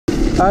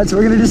Alright, so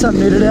we're gonna do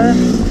something new today.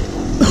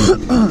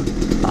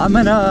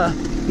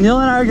 Neil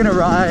and I are gonna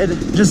ride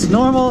just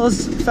normal,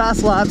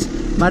 fast laps.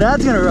 My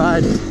dad's gonna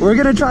ride. We're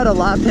gonna try to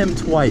lap him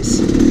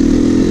twice.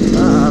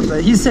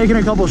 But he's taking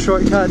a couple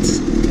shortcuts,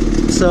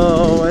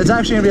 so it's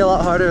actually gonna be a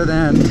lot harder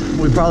than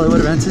we probably would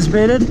have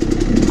anticipated,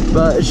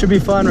 but it should be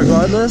fun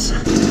regardless.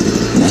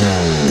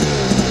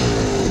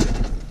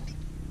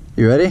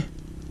 You ready?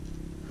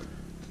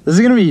 This is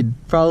gonna be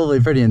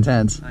probably pretty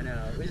intense. I know.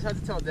 We just have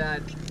to tell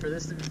Dad for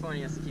this to be fun,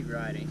 he has to keep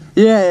riding.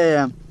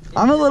 Yeah.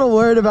 I'm a little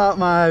worried about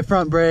my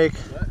front brake.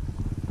 What?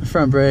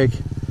 Front brake.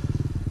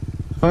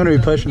 I'm gonna be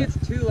pushing it. He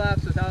gets 2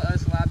 laps without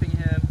us lapping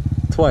him.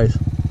 Twice.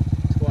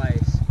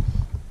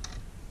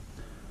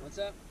 What's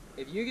up?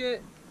 If you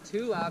get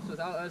 2 laps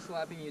without us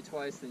lapping you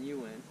twice, then you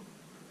win.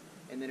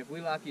 And then if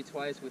we lap you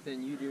twice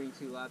within you doing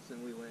 2 laps,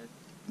 then we win.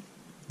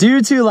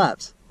 Do 2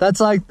 laps.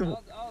 That's like the...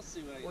 I'll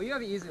see what I... Well, you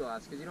have easy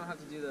laps because you don't have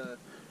to do the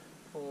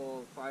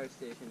whole fire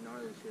station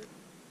gnarly shit.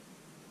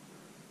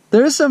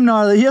 There's some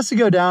gnarly. He has to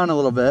go down a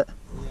little bit.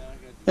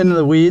 Yeah, into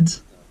the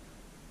weeds.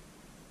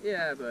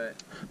 Yeah, but...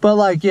 But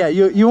like, yeah,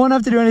 you won't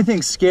have to do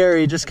anything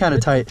scary, just kind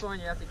of tight.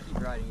 Fun, you have to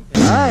keep riding.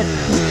 Alright.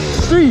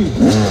 3,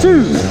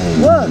 2,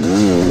 1.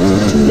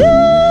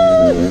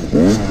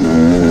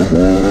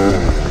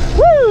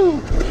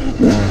 Woo!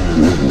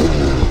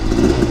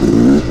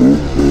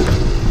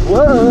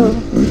 Whoa!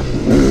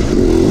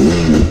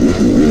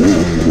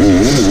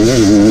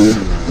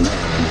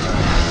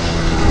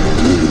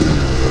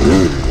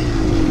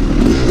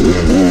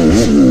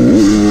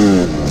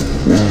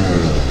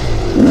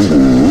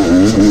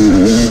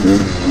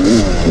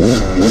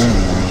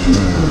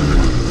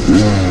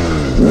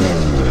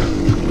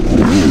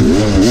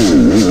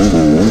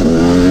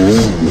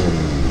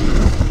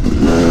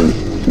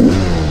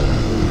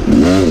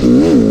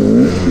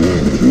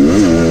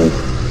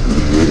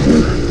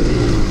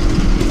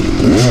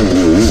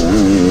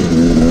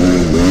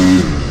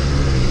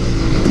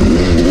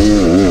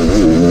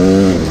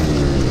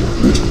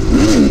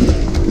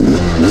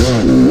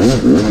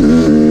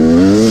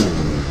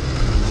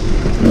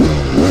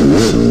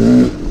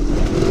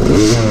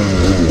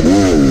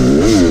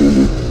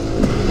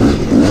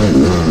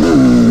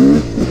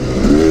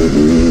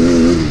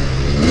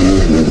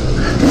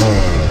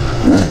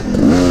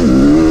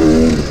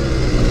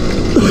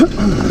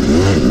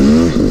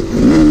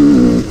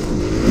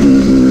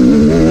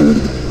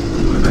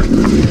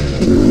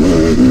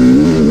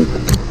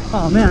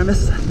 Oh man, I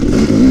missed that.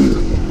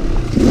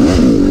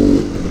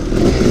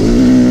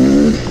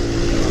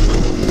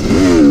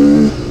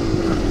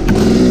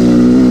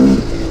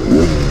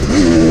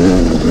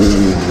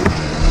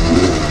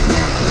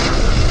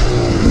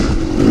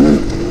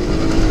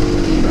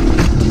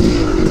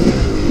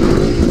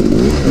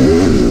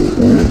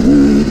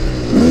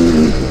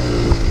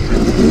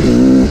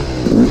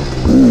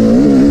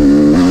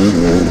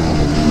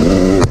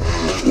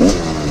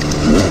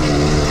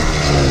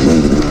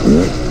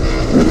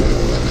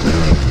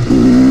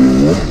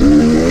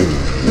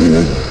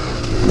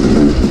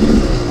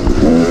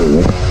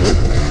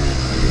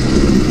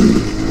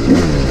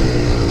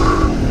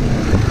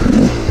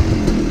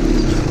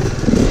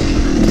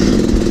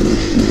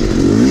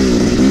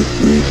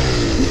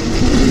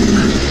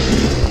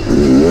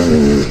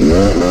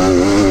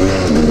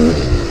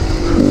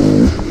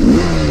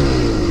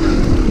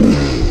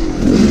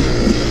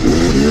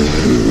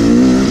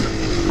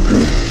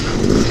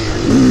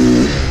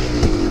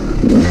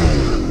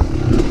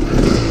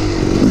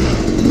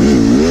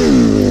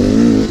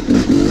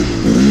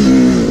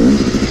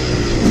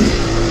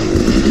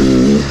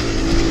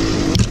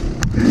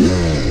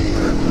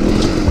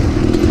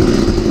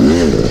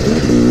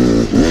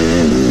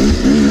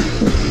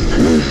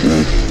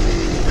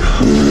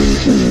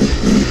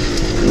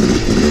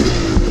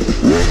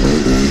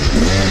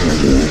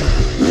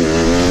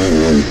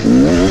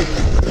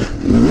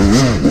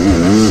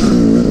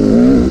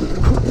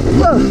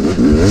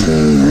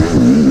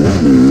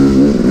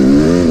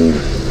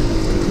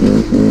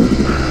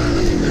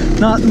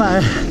 Not my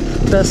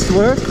best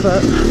work,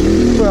 but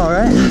we're all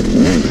right.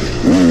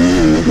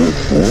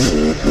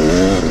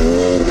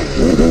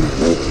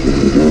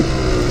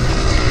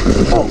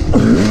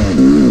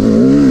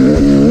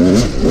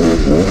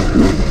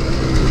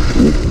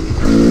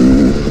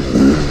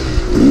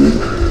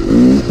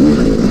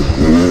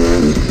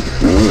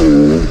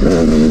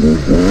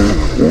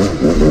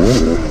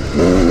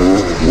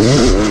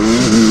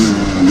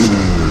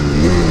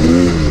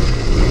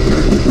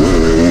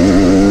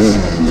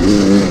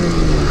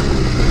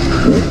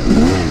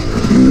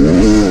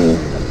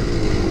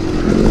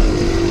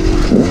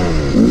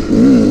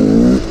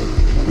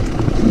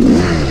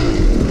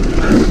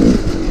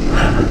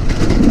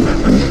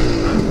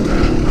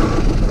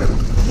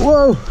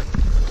 Whoa!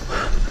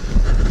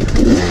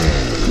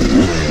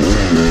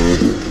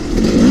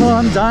 Oh,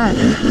 I'm dying.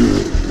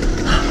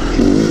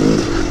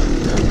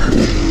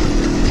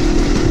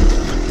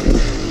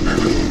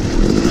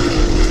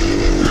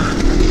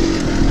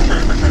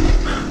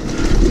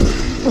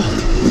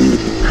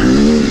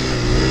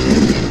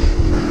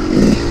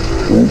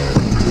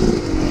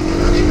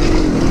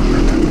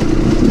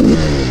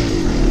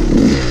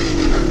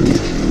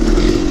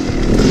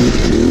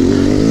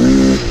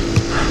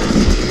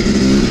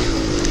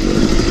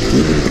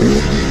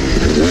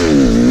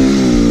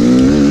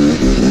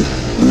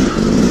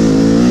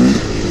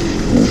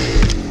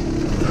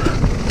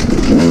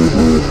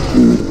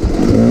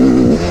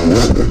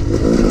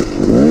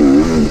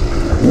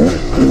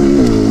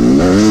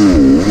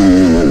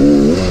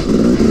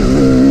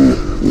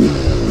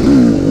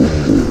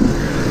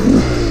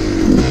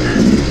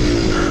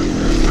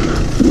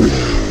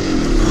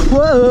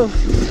 Whoa.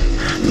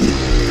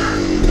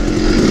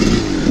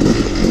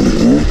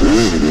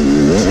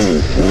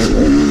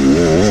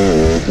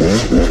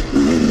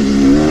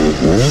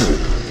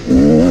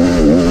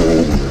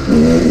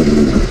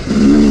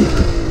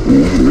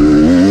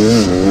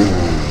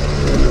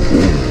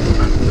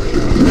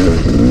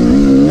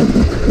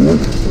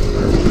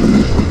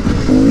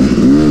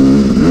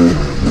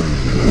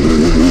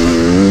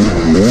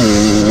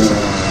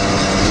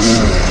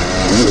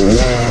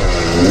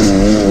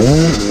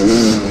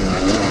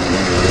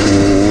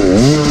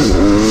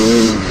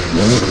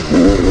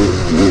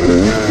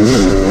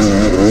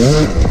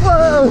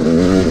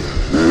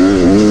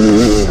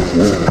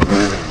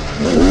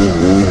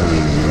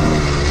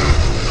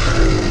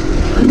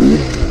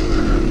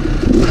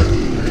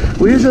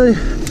 We usually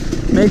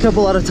make up a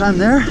lot of time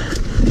there,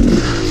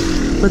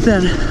 but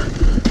then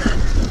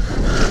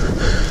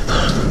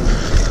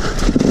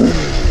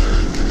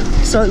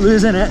start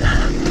losing it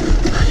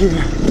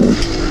here.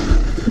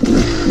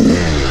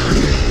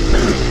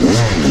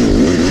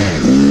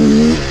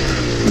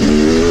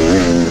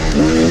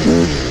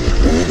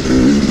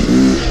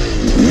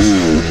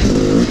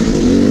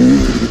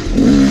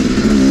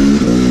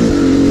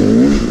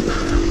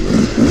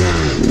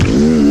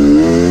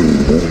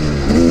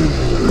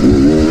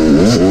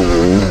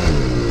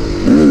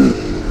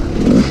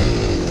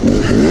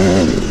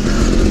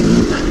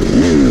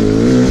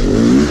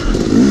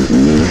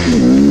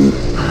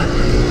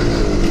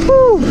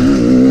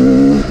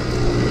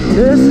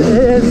 This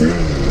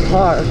is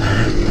hard.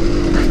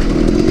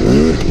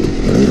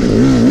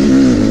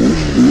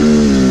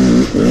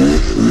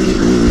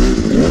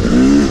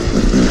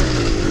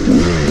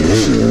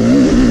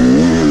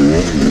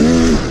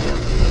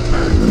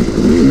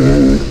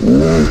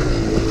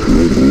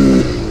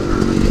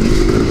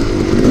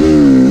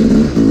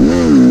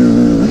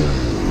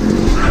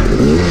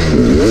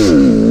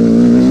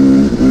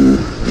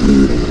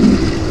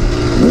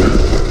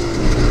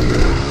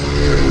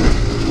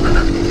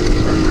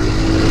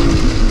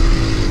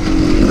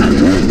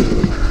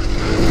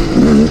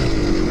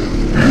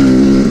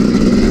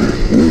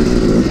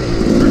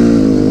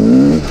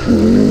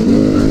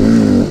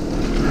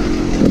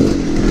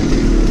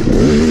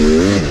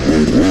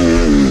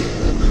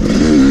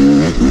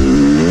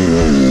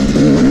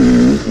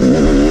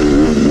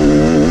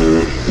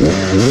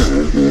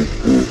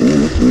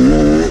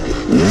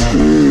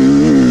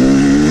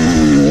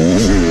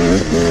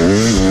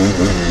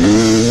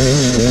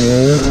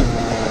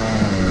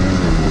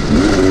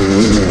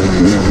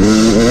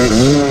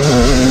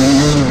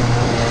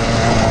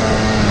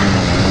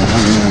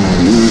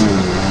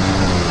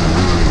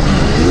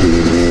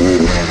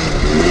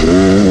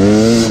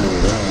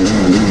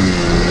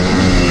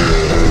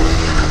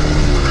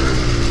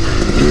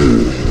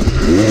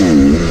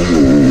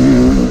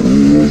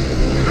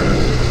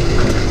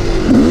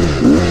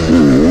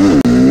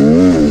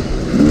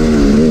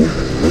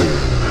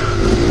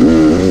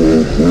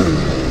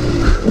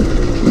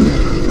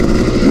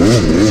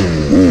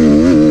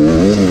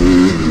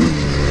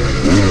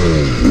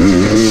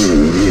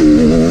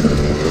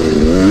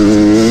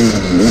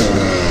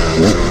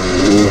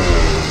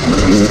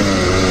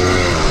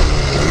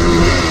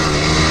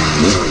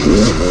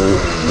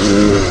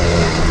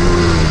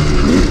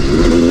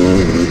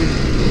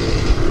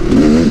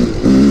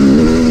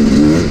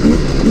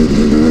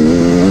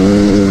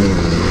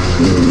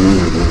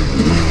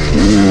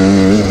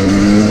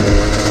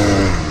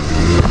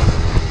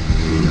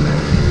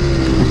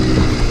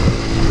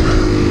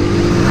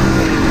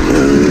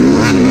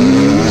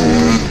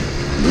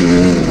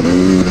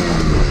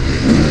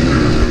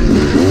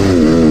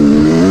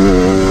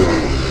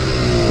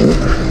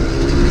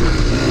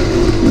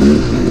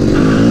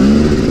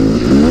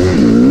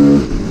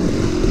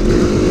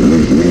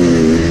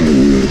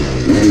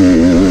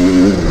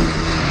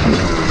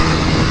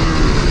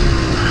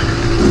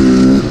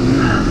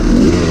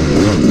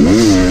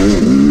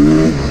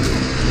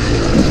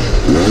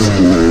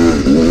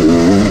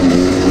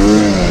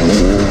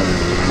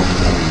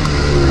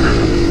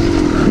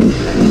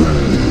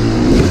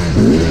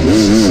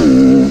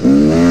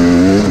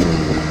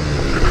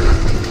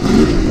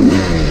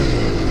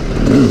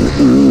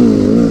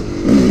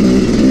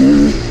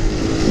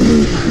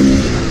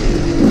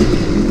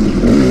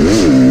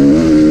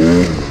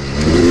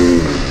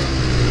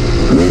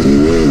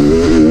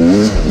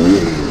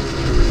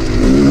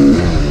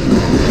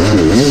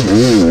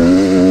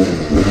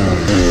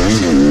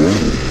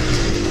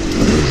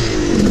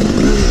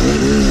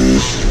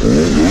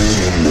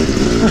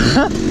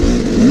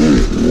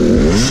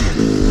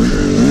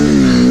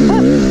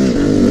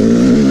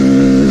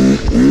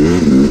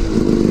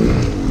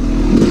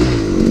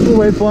 We'll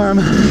wait for him.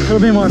 It'll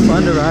be more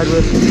fun to ride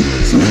with.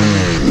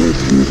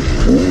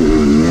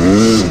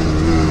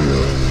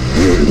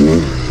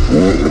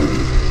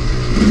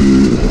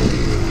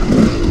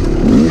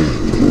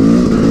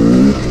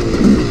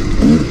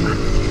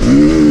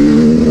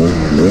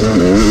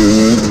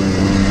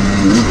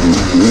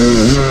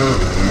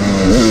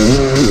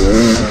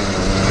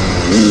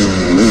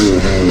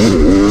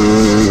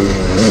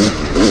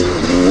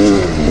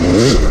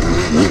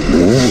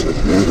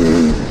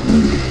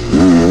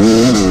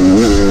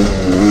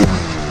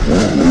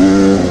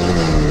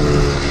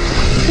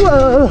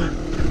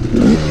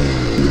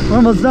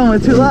 almost done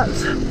with 2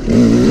 laps.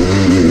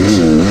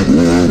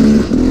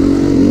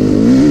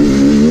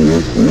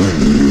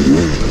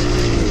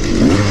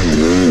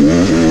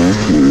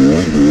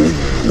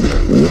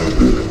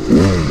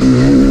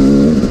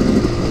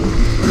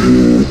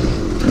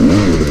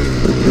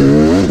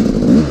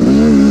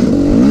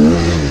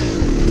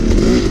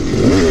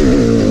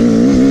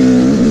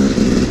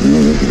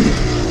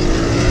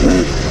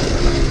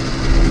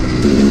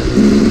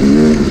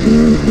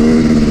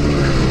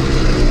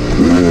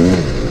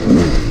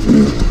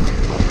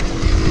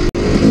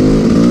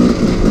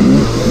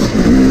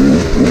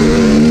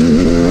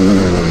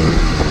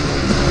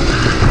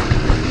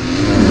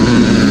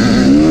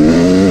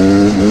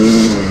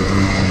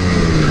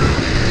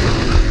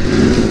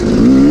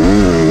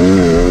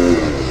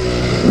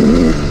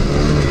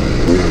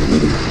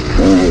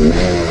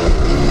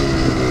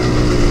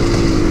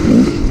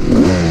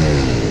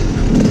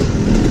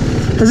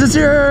 Is this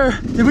your,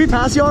 did we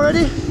pass you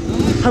already?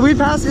 Have we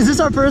passed, is this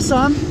our first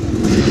time?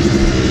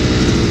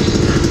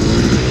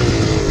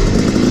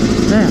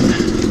 Man,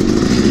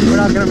 we're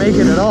not gonna make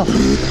it at all.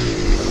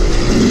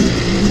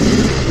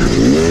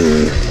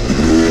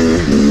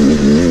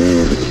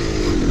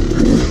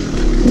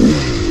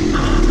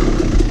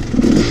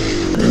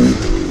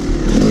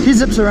 He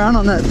zips around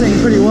on that thing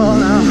pretty well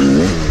now.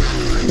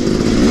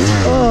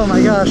 Oh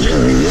my gosh.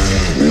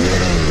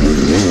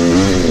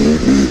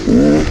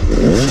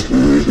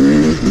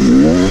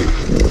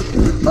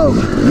 Oh.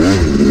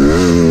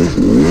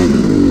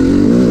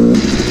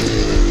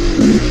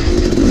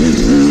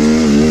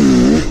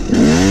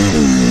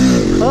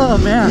 Oh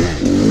man.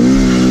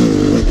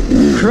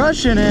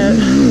 Crushing it.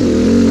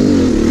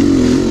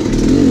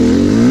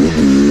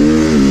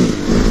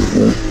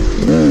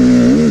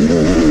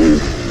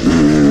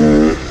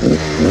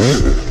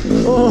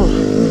 Oh,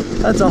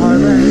 that's a hard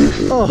lane.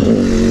 Oh.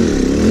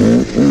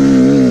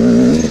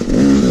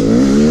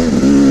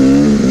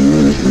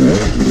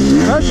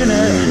 Crushing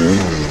it.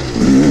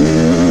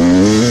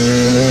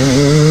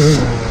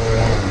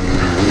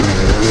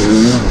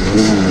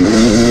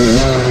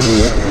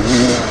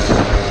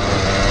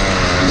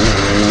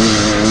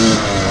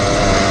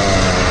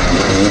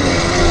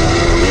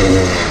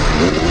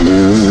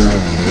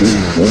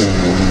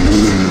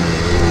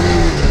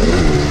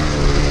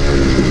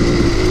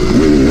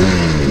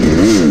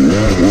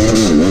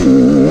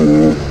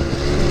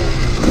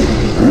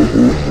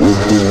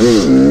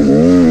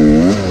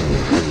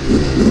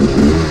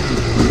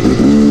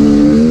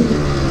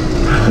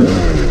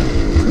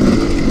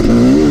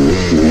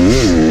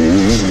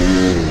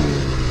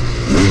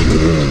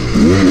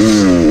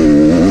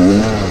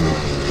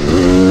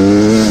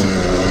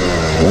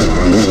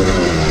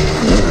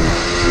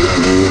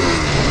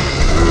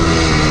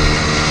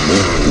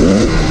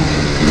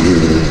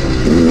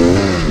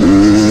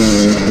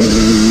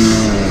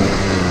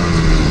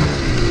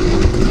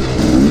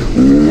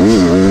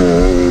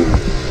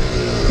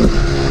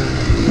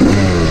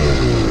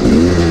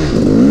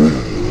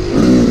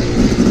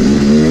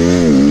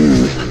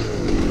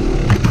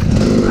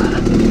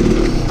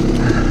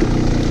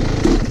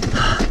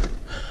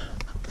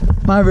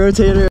 My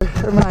rotator,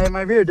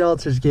 my rear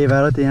delts just gave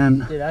out at the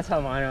end. Dude, that's how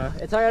mine are.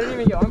 It's like I didn't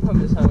even get arm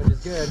pump this time, which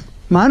is good.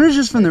 Mine was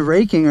just from the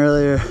raking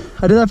earlier.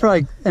 I did that for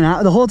like an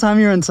hour. The whole time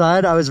you were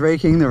inside, I was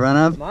raking the run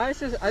up. Mine's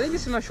just, I think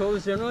this is my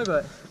shoulders generally,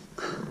 but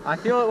I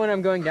feel it when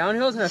I'm going down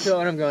hills and I feel it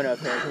when I'm going up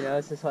hills. You know,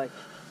 it's just like.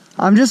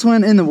 I'm just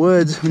went in the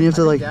woods when you have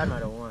to like. Dad might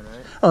have won,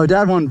 right? Oh,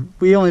 Dad won.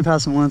 We only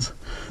passed him once.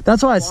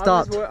 That's why I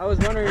stopped. I was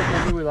wondering if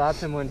maybe we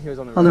lapped him when he was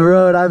on the road. On the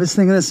road, I was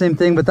thinking the same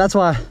thing, but that's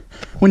why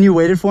when you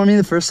waited for me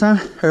the first time,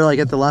 or like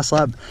at the last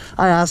lap,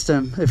 I asked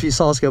him if he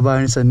saw us go by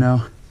and he said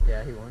no.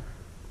 Yeah, he won.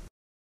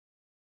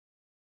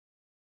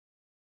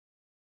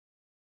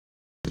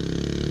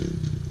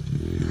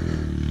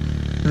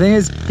 The thing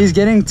is, he's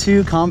getting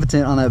too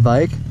competent on that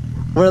bike,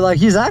 where like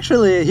he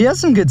has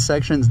some good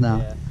sections now.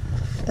 Yeah.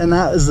 And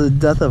that is the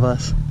death of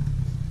us.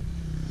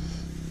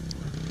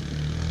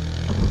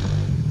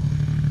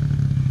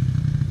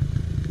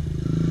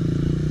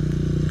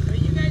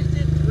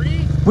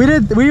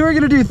 We were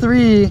gonna do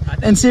 3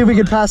 and see if we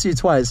could pass you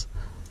twice.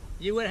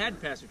 You would have had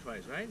to pass her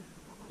twice, right?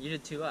 You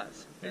did 2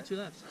 laps. You did 2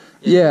 laps.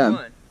 Yeah. You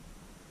won.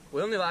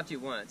 We only lapped you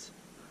once.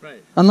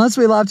 Right. Unless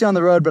we lapped you on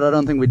the road, but I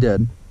don't think we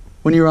did.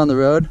 When you were on the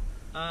road?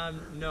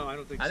 No, I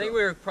don't think so. I think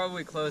we were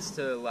probably close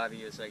to lapping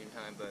you a second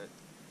time, but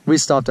We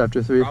stopped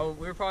after 3.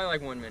 we were probably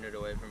like 1 minute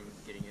away from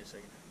getting you a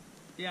second.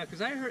 Yeah,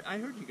 because I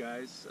heard you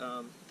guys.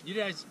 You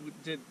guys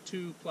did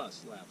 2+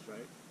 laps,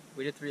 right?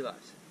 We did 3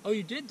 laps. Oh,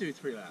 you did do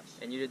 3 laps.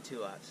 And you did 2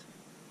 laps.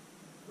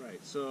 Right.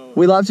 So.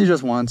 We lapped you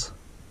just once.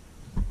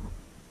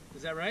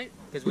 Is that right?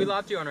 Because we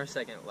lapped you on our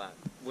second lap.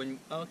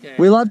 Okay.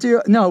 We lapped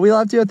you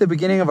at the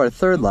beginning of our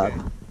 3rd lap.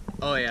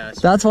 Oh yeah.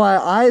 That's why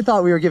I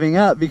thought we were giving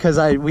up, because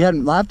we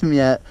hadn't lapped him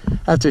yet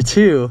after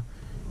 2.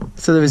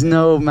 So there was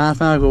no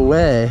mathematical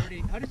way.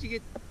 How could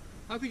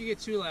you get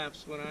 2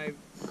 laps when I'm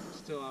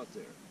still out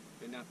there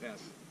and not pass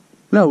you?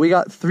 No, we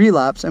got 3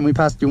 laps and we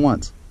passed you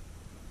once.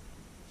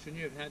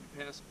 Shouldn't you have had to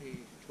pass me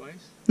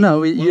twice?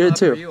 No, you did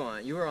 2.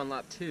 You were on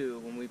lap 2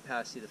 when we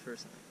passed you the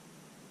first time.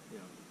 Yeah.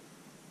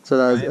 So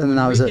that was, Right? and then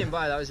that was we it. came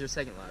by, that was your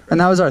second lap, right? And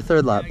that was our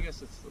third lap. Yeah, I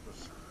guess it's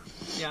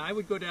the. Yeah, I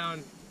would go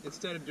down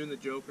instead of doing the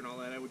joke and all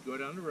that. I would go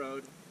down the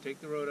road, take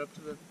the road up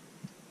to the,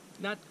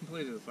 not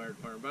completely to the fire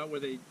department, about where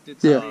they did.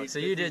 Yeah. Oh, so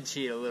you did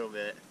cheat a little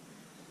bit.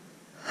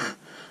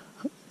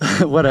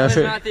 Whatever. That was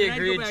not the Can I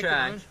go agreed back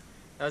track. on?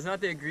 That was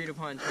not the agreed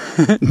upon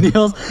track.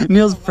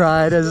 Neil's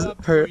pride is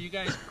Up hurt. where you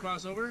guys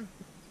cross over?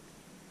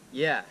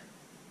 Yeah.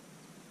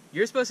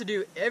 You're supposed to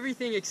do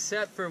everything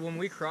except for when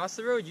we cross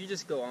the road, you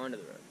just go onto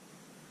the road.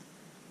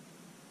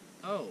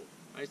 Oh,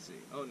 I see.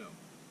 Oh no.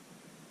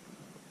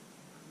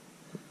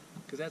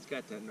 Because that's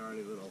got that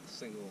gnarly little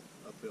single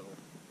uphill.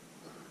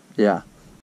 Yeah.